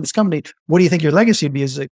 you started this company, what do you think your legacy would be?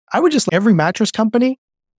 Is like, I would just like every mattress company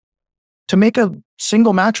to make a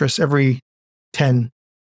single mattress every 10.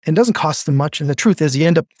 And it doesn't cost them much. And the truth is you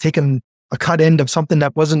end up taking a cut end of something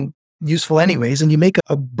that wasn't useful anyways, and you make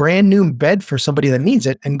a brand new bed for somebody that needs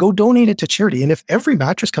it and go donate it to charity. And if every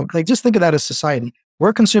mattress company, like just think of that as society,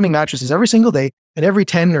 we're consuming mattresses every single day, and every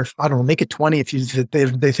 10 or I don't know, make it 20 if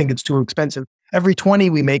they think it's too expensive. Every 20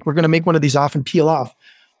 we make, we're going to make one of these off and peel off.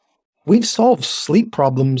 We've solved sleep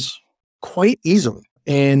problems quite easily.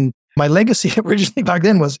 And my legacy originally back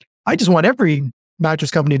then was, I just want every mattress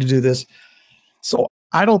company to do this. So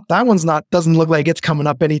doesn't look like it's coming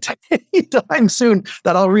up anytime soon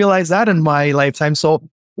that I'll realize that in my lifetime. So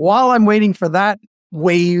while I'm waiting for that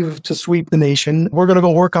wave to sweep the nation, we're going to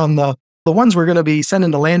go work on the ones we're going to be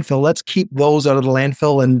sending to landfill. Let's keep those out of the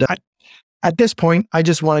landfill. And at this point, I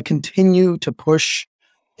just want to continue to push,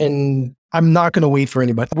 and I'm not going to wait for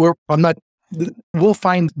anybody. We'll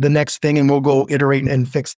find the next thing and we'll go iterate and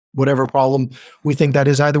fix whatever problem we think that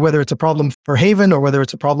is, either whether it's a problem for Haven or whether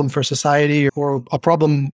it's a problem for society or a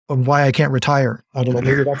problem of why I can't retire. I don't know.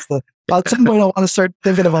 Maybe that's at some point I want to start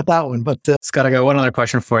thinking about that one. But Scott, I got one other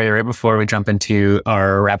question for you right before we jump into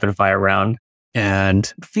our rapid fire round.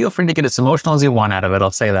 And feel free to get as emotional as you want out of it.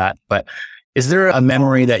 I'll say that. But is there a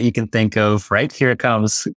memory that you can think of, right? Here it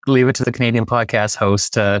comes. Leave it to the Canadian podcast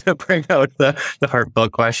host to bring out the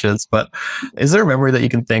heartfelt questions. But is there a memory that you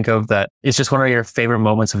can think of that is just one of your favorite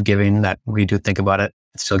moments of giving that when you do think about it,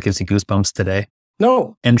 it still gives you goosebumps today?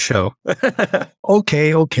 No. And show.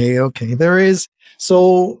 Okay. There is.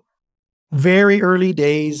 So very early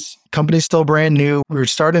days, company's still brand new. We were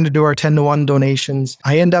starting to do our 10-to-1 donations.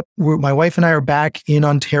 My wife and I are back in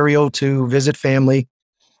Ontario to visit family.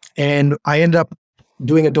 And I ended up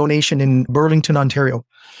doing a donation in Burlington, Ontario.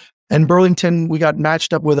 And Burlington, we got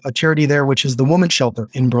matched up with a charity there, which is the Women's Shelter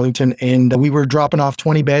in Burlington. And we were dropping off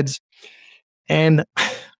 20 beds. And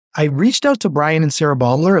I reached out to Brian and Sarah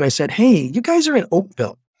Baumler and I said, hey, you guys are in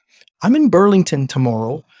Oakville. I'm in Burlington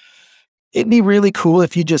tomorrow. It'd be really cool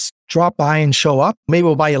if you just drop by and show up. Maybe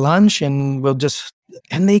we'll buy you lunch and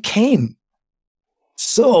and they came.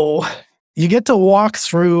 So you get to walk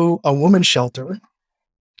through a women's shelter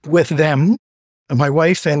with them, my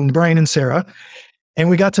wife and Brian and Sarah, and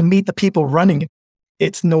we got to meet the people running it.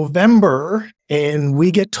 It's November, and we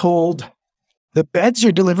get told the beds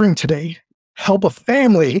you're delivering today help a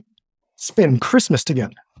family spend Christmas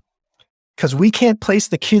together. Because we can't place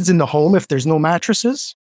the kids in the home if there's no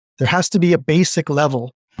mattresses. There has to be a basic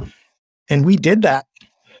level. And we did that.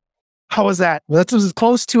 How was that? Well, that was as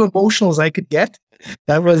close to emotional as I could get.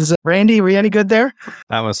 That was, Randy, were you any good there?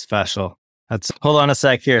 That was special. Hold on a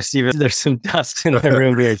sec here, Steven. There's some dust in my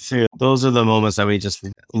room here too. Those are the moments that we just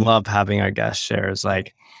love having our guests share. It's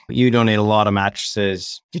like, you donate a lot of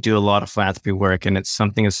mattresses, you do a lot of philanthropy work, and it's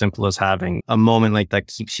something as simple as having a moment like that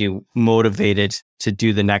keeps you motivated to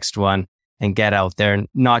do the next one and get out there and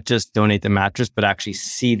not just donate the mattress, but actually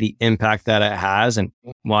see the impact that it has. And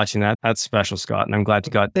watching that's special, Scott. And I'm glad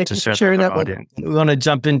you got to share that with our audience. We want to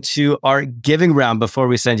jump into our giving round before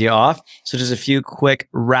we send you off. So just a few quick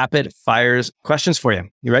rapid fires questions for you.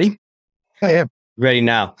 You ready? I am. Ready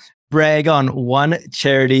now. Brag on one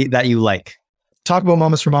charity that you like. Talk about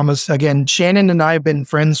Mamas for Mamas. Again, Shannon and I have been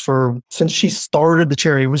friends since she started the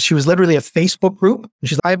charity. She was literally a Facebook group.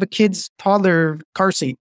 She's like, I have a kid's toddler car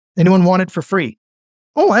seat. Anyone want it for free?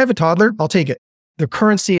 Oh, I have a toddler. I'll take it. The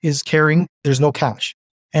currency is caring. There's no cash.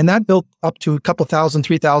 And that built up to a couple thousand,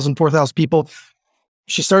 3,000, 4,000 people.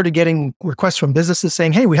 She started getting requests from businesses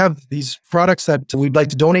saying, hey, we have these products that we'd like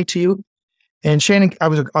to donate to you. And Shannon,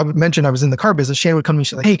 I mentioned I was in the car business. Shannon would come to me.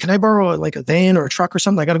 She's like, hey, can I borrow like a van or a truck or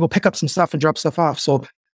something? I got to go pick up some stuff and drop stuff off. So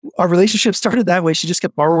our relationship started that way. She just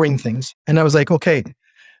kept borrowing things. And I was like, okay,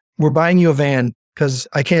 we're buying you a van because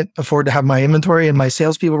I can't afford to have my inventory and my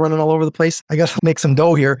salespeople running all over the place. I got to make some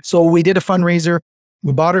dough here. So we did a fundraiser.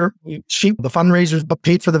 We bought her, the fundraisers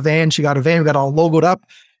paid for the van. She got a van. We got all logoed up.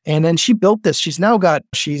 And then she built this. She's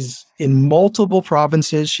in multiple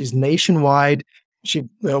provinces. She's nationwide.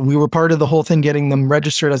 We were part of the whole thing, getting them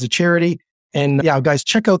registered as a charity. And yeah, guys,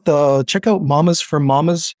 check out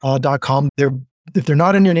mamasformamas.com. If they're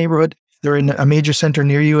not in your neighborhood, they're in a major center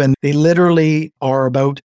near you. And they literally are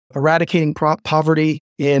about eradicating poverty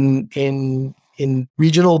in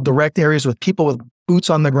regional direct areas with people with boots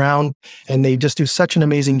on the ground. And they just do such an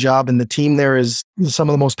amazing job. And the team there is some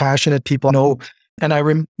of the most passionate people I know.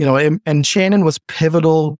 And and Shannon was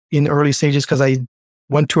pivotal in early stages because I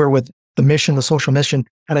went to her with the social mission.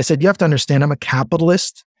 And I said, you have to understand, I'm a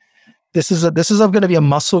capitalist. This is going to be a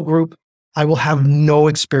muscle group I will have no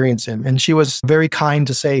experience in. And she was very kind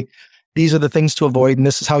to say, these are the things to avoid. And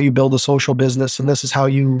this is how you build a social business. And this is how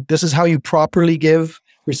you properly give,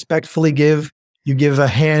 respectfully give. You give a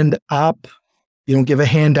hand up. You don't give a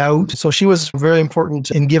hand out. So she was very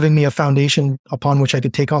important in giving me a foundation upon which I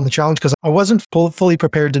could take on the challenge because I wasn't fully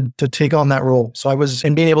prepared to take on that role. So I was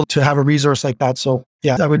in being able to have a resource like that. So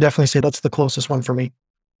yeah, I would definitely say that's the closest one for me.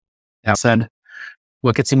 That said,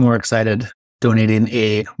 what gets you more excited? Donating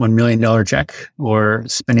a $1 million check or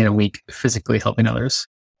spending a week physically helping others?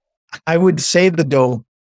 I would say the dough.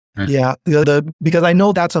 Right. Yeah. Because I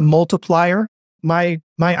know that's a multiplier. My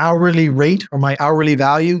hourly rate or my hourly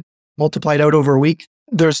value multiplied out over a week.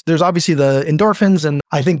 There's obviously the endorphins, and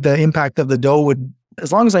I think the impact of the dough would,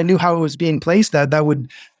 as long as I knew how it was being placed, that would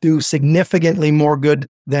do significantly more good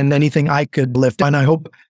than anything I could lift. And I hope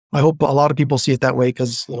a lot of people see it that way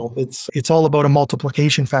because it's all about a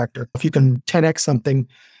multiplication factor. If you can 10x something,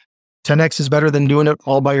 10x is better than doing it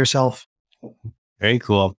all by yourself. Very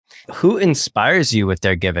cool. Who inspires you with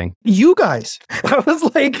their giving? You guys. I was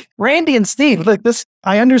like, Randy and Steve, like this,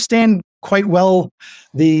 I understand quite well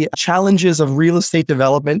the challenges of real estate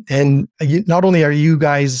development. And not only are you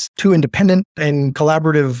guys two independent and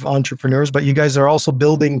collaborative entrepreneurs, but you guys are also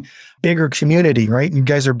building bigger community, right? You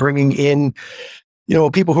guys are bringing in,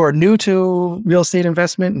 people who are new to real estate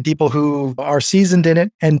investment and people who are seasoned in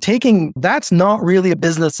it, and that's not really a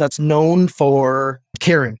business that's known for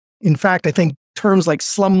caring. In fact, I think terms like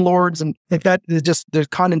slumlords and like that, the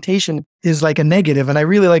connotation is like a negative. And I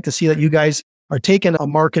really like to see that you guys are taking a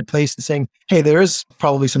marketplace and saying, hey, there is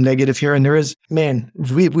probably some negative here. And there is, man,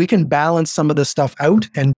 we can balance some of this stuff out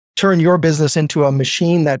and turn your business into a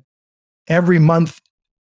machine that every month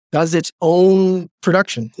does its own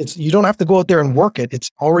production. You don't have to go out there and work it. It's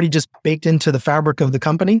already just baked into the fabric of the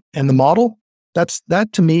company and the model.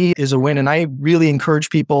 That to me is a win. And I really encourage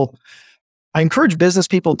business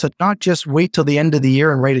people to not just wait till the end of the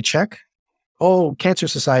year and write a check. Oh, Cancer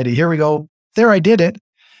Society, here we go. There, I did it.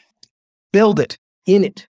 Build it,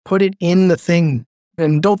 put it in the thing,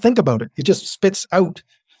 and don't think about it. It just spits out.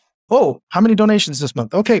 Oh, how many donations this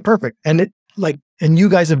month? Okay, perfect. And you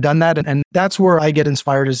guys have done that. And that's where I get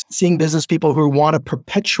inspired, is seeing business people who want a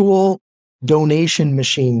perpetual donation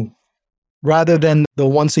machine rather than the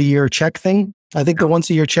once a year check thing. I think the once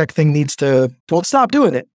a year check thing don't stop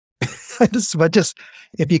doing it. But just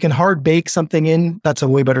if you can hard bake something in, that's a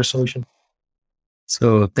way better solution.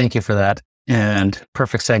 So thank you for that. And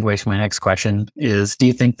perfect segue to my next question is, do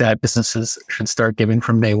you think that businesses should start giving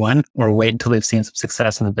from day one or wait until they've seen some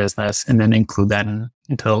success in the business and then include that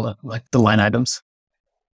into the line items?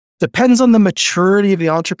 Depends on the maturity of the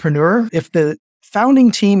entrepreneur. If the founding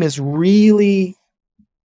team is really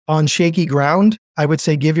on shaky ground, I would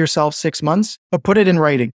say give yourself 6 months, but put it in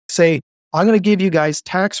writing. Say, I'm going to give you guys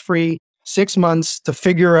tax-free 6 months to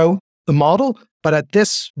figure out the model, but at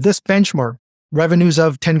this benchmark, revenues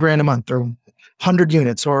of 10 grand a month or 100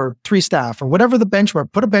 units or 3 staff or whatever the benchmark,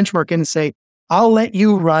 put a benchmark in and say, I'll let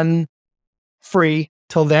you run free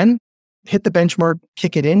till then, hit the benchmark,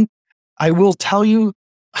 kick it in. I will tell you,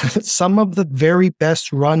 some of the very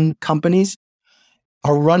best run companies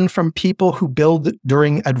are run from people who build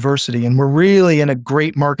during adversity. And we're really in a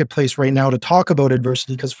great marketplace right now to talk about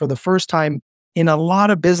adversity, because for the first time in a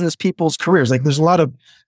lot of business people's careers, like there's a lot of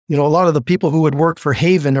the people who would work for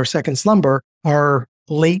Haven or Second Slumber are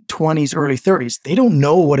late 20s, early 30s. They don't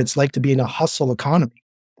know what it's like to be in a hustle economy.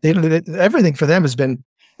 Everything for them has been,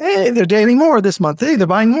 hey, they're dating more this month. Hey, they're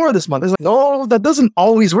buying more this month. It's like, no, that doesn't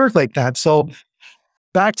always work like that. So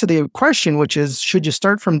back to the question, which is, should you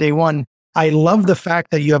start from day one? I love the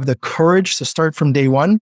fact that you have the courage to start from day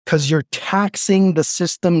one, because you're taxing the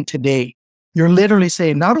system today. You're literally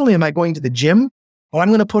saying, not only am I going to the gym, but I'm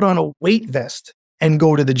going to put on a weight vest and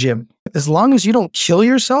go to the gym. As long as you don't kill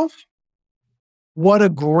yourself, what a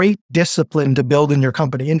great discipline to build in your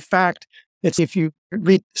company. In fact, it's if you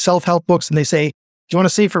read self-help books and they say, do you want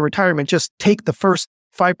to save for retirement? Just take the first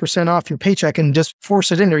 5% off your paycheck and just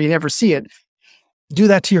force it in there. You never see it. Do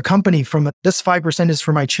that to your company this 5% is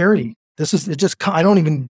for my charity. This is it just, I don't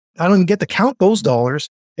even get to count those dollars.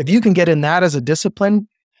 If you can get in that as a discipline,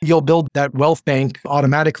 you'll build that wealth bank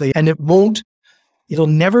automatically, and it'll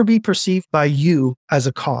never be perceived by you as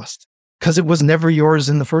a cost because it was never yours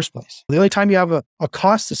in the first place. The only time you have a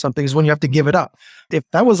cost to something is when you have to give it up. If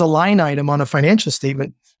that was a line item on a financial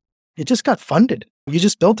statement, it just got funded. You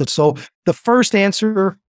just built it. So the first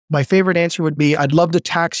answer, my favorite answer would be, I'd love to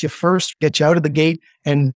tax you first, get you out of the gate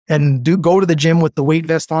and go to the gym with the weight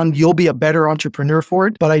vest on. You'll be a better entrepreneur for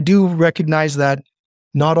it. But I do recognize that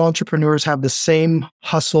not entrepreneurs have the same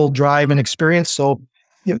hustle, drive, and experience. So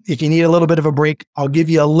if you need a little bit of a break, I'll give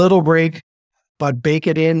you a little break, but bake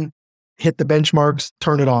it in, hit the benchmarks,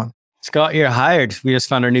 turn it on. Scott, you're hired. We just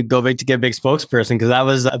found our new Go Big to Give Big spokesperson because that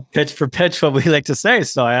was a pitch for pitch, what we like to say.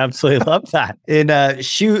 So I absolutely love that. In a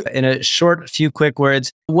short, few quick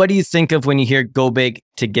words, what do you think of when you hear Go Big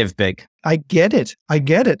to Give Big? I get it.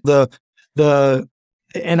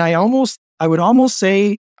 And I would almost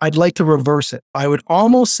say I'd like to reverse it. I would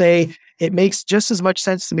almost say it makes just as much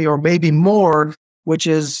sense to me, or maybe more, which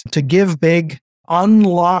is to give big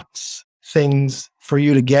unlocks things for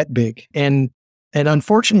you to get big. And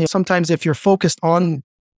unfortunately, sometimes if you're focused on,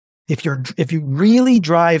 if you really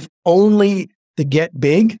drive only to get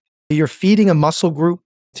big, you're feeding a muscle group,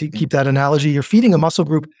 to keep that analogy, you're feeding a muscle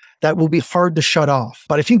group that will be hard to shut off.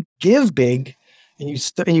 But if you give big and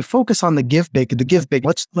you focus on the give big,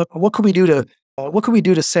 let's look, what could we do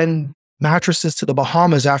to send mattresses to the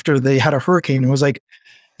Bahamas after they had a hurricane? It was like,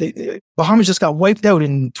 Bahamas just got wiped out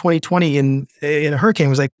in 2020 in a hurricane. It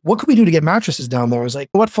was like, what could we do to get mattresses down there? I was like,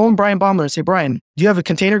 phone Brian Baumler and say, Brian, do you have a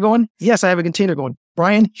container going? Yes, I have a container going.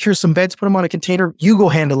 Brian, here's some beds, put them on a container. You go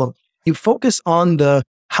handle them. You focus on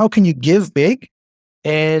how can you give big?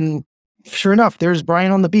 And sure enough, there's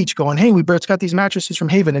Brian on the beach going, hey, we got these mattresses from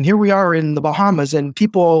Haven, and here we are in the Bahamas, and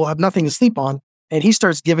people have nothing to sleep on. And he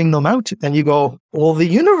starts giving them out. And you go, well, the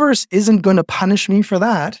universe isn't going to punish me for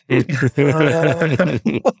that.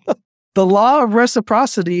 The law of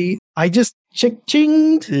reciprocity, I just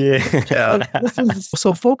chinged. Yeah.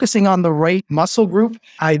 So focusing on the right muscle group,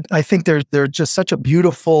 I think they're just such a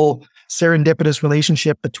beautiful serendipitous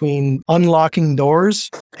relationship between unlocking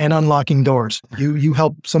doors and unlocking doors. You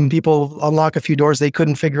help some people unlock a few doors they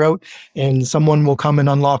couldn't figure out, and someone will come and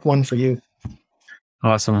unlock one for you.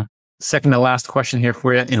 Awesome. Second to last question here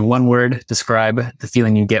for you. In one word, describe the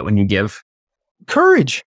feeling you get when you give.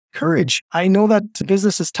 Courage. I know that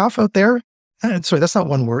business is tough out there. Sorry, that's not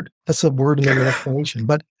one word. That's a word in the explanation.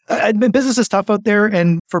 But business is tough out there,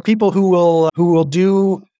 and for people who will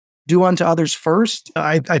do unto others first,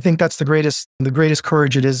 I think that's the greatest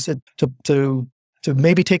courage it is to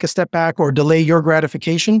maybe take a step back or delay your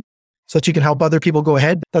gratification so that you can help other people go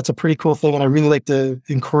ahead. That's a pretty cool thing, and I really like to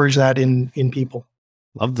encourage that in people.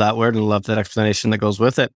 Love that word and love that explanation that goes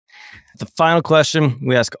with it. The final question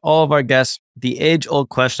we ask all of our guests, the age-old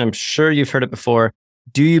question, I'm sure you've heard it before.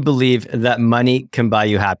 Do you believe that money can buy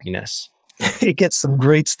you happiness? It gets some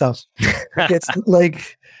great stuff.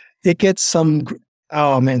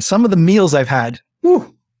 Oh man, some of the meals I've had.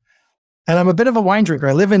 Whew. And I'm a bit of a wine drinker.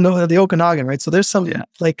 I live in the Okanagan, right? So there's some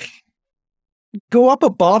go up a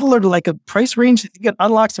bottle or like a price range, you can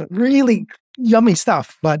unlock some really yummy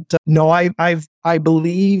stuff. But no, I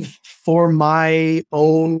believe for my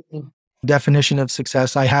own definition of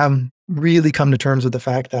success, I have really come to terms with the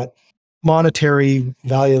fact that monetary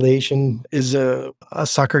valuation is a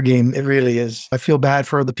sucker game. It really is. I feel bad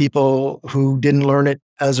for the people who didn't learn it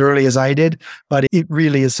as early as I did, but it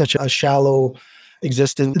really is such a shallow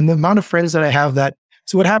existence. And the amount of friends that I have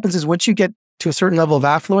so what happens is once you get to a certain level of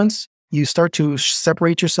affluence, you start to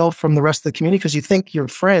separate yourself from the rest of the community because you think your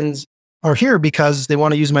friends are here because they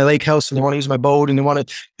want to use my lake house and they want to use my boat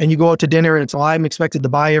and you go out to dinner and it's all I'm expected to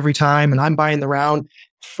buy every time and I'm buying the round.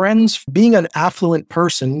 Friends, being an affluent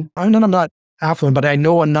person, I'm not affluent, but I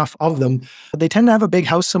know enough of them. They tend to have a big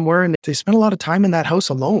house somewhere and they spend a lot of time in that house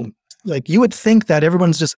alone. Like you would think that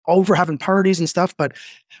everyone's just over having parties and stuff, but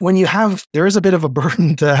there is a bit of a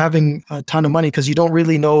burden to having a ton of money because you don't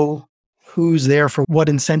really know who's there for what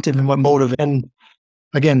incentive and what motive. And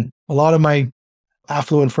again, a lot of my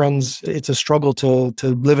affluent friends, it's a struggle to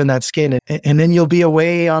live in that skin. And then you'll be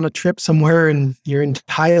away on a trip somewhere and you're in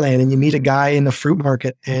Thailand and you meet a guy in the fruit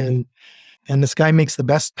market and this guy makes the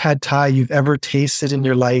best pad thai you've ever tasted in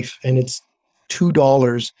your life. And it's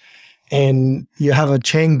 $2. and you have a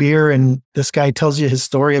Chang beer and this guy tells you his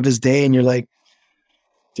story of his day and you're like,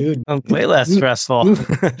 dude, way less stressful.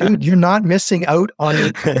 Dude, you're not missing out on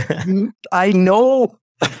it. I know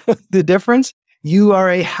the difference. You are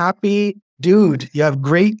a happy dude. You have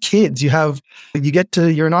great kids.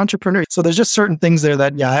 you're an entrepreneur. So there's just certain things there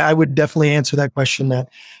that, yeah, I would definitely answer that question, that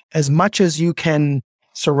as much as you can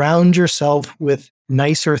surround yourself with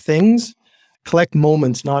nicer things, collect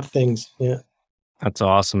moments, not things. Yeah. That's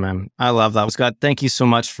awesome, man. I love that. Scott, thank you so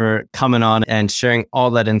much for coming on and sharing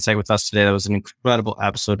all that insight with us today. That was an incredible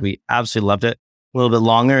episode. We absolutely loved it. A little bit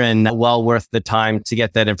longer and well worth the time to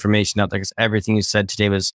get that information out there, because everything you said today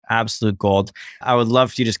was absolute gold. I would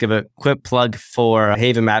love for you to just give a quick plug for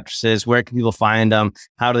Haven Mattresses. Where can people find them?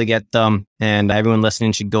 How do they get them? And everyone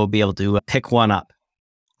listening should go be able to pick one up.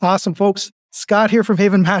 Awesome, folks. Scott here from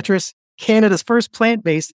Haven Mattress, Canada's first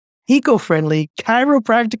plant-based, eco-friendly,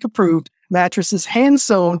 chiropractic-approved mattresses,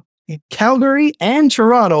 hand-sewn in Calgary and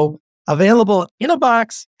Toronto, available in a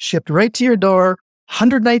box, shipped right to your door,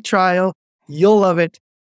 100-night trial. You'll love it.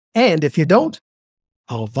 And if you don't,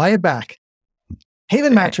 I'll buy it back.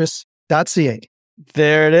 havenmattress.ca.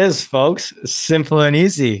 There it is, folks. Simple and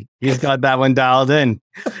easy. He's got that one dialed in.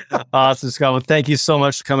 Awesome, Scott. Well, thank you so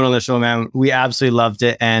much for coming on the show, man. We absolutely loved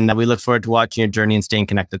it. And we look forward to watching your journey and staying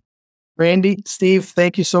connected. Randy, Steve,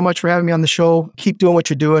 thank you so much for having me on the show. Keep doing what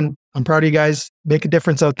you're doing. I'm proud of you guys. Make a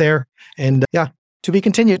difference out there. And to be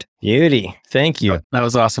continued. Beauty. Thank you. That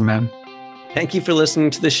was awesome, man. Thank you for listening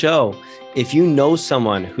to the show. If you know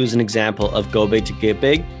someone who's an example of go big to get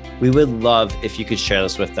big, we would love if you could share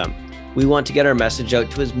this with them. We want to get our message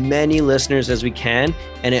out to as many listeners as we can,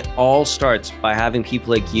 and it all starts by having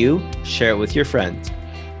people like you share it with your friends.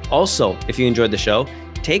 Also, if you enjoyed the show,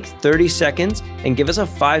 take 30 seconds and give us a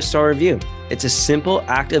 5-star review. It's a simple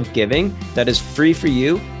act of giving that is free for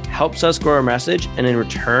you, helps us grow our message, and in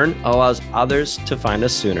return allows others to find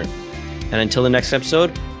us sooner. And until the next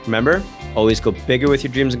episode, remember, always go bigger with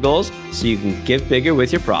your dreams and goals so you can give bigger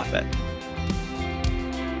with your profit.